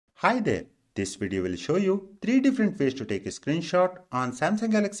Hi there, this video will show you 3 different ways to take a screenshot on Samsung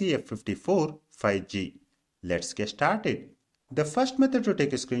Galaxy F54 5G. Let's get started. The first method to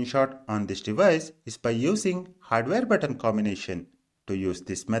take a screenshot on this device is by using hardware button combination. To use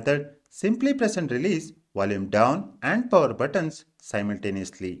this method, simply press and release volume down and power buttons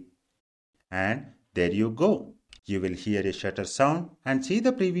simultaneously. And there you go. You will hear a shutter sound and see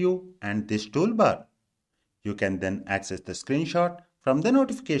the preview and this toolbar. You can then access the screenshot from the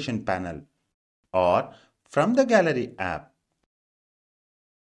notification panel or from the gallery app.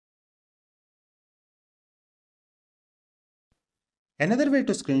 Another way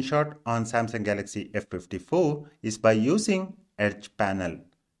to screenshot on Samsung Galaxy F54 is by using Edge panel.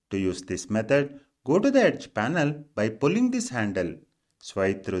 To use this method, go to the Edge panel by pulling this handle,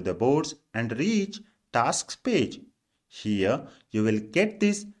 swipe through the boards and reach Tasks page. Here you will get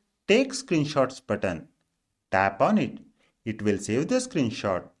this Take Screenshots button. Tap on it. It will save the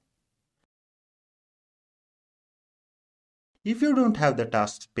screenshot. If you don't have the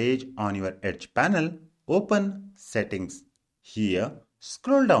Tasks page on your Edge panel, open Settings. Here,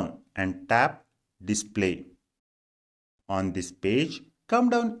 scroll down and tap Display. On this page, come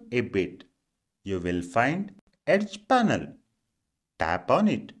down a bit. You will find Edge panel. Tap on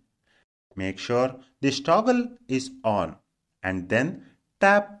it. Make sure this toggle is on and then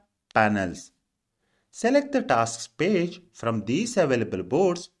tap Panels. Select the Tasks page from these available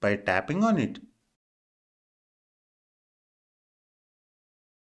boards by tapping on it.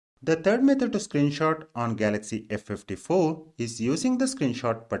 The third method to screenshot on Galaxy F54 is using the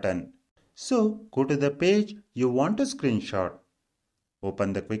Screenshot button. So, go to the page you want to screenshot.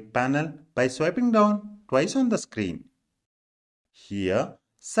 Open the Quick panel by swiping down twice on the screen. Here,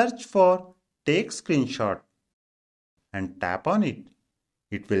 search for Take Screenshot and tap on it.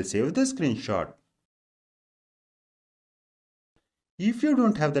 It will save the screenshot. If you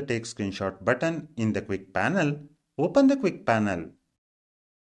don't have the Take Screenshot button in the Quick panel, open the Quick panel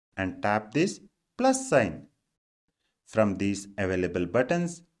and tap this plus sign. From these available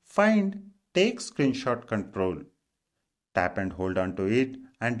buttons, find Take Screenshot Control. Tap and hold on to it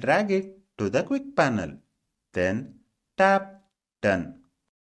and drag it to the Quick panel. Then tap Done.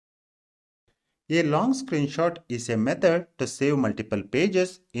 A long screenshot is a method to save multiple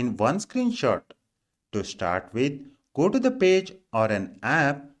pages in one screenshot. To start with, go to the page or an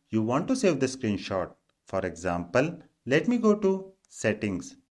app you want to save the screenshot. For example, let me go to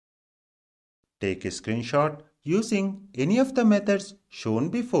Settings. Take a screenshot using any of the methods shown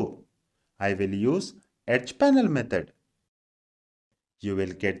before. I will use Edge panel method. You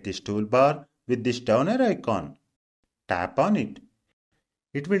will get this toolbar with this down arrow icon. Tap on it.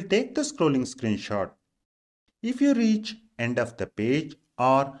 It will take the scrolling screenshot. If you reach end of the page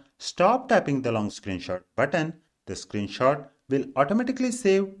or stop tapping the long screenshot button, the screenshot will automatically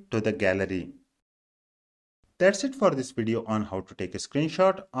save to the gallery. That's it for this video on how to take a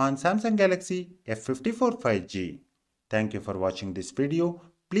screenshot on Samsung Galaxy F54 5G. Thank you for watching this video.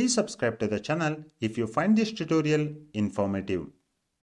 Please subscribe to the channel if you find this tutorial informative.